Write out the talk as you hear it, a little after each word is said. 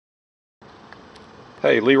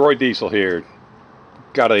Hey, Leroy Diesel here.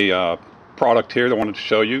 Got a product here that I wanted to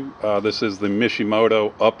show you. This is the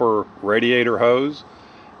MishiMoto upper radiator hose,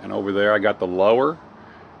 and over there I got the lower.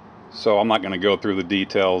 So I'm not going to go through the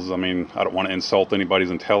details. I mean, I don't want to insult anybody's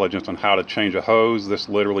intelligence on how to change a hose. This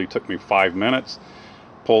literally took me 5 minutes.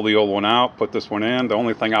 Pull the old one out, put this one in. The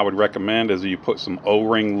only thing I would recommend is you put some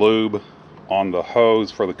O-ring lube on the hose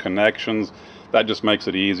for the connections. That just makes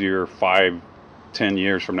it easier 5-10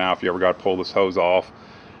 years from now if you ever got to pull this hose off.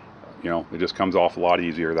 You know, it just comes off a lot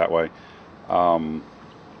easier that way.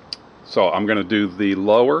 So I'm going to do the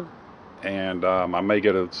lower, and I may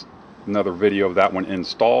get another video of that one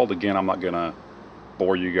installed. Again, I'm not going to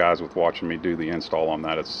bore you guys with watching me do the install on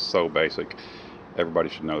that. It's so basic. Everybody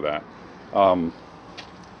should know that.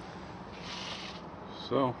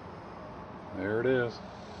 So there it is.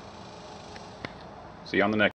 See you on the next.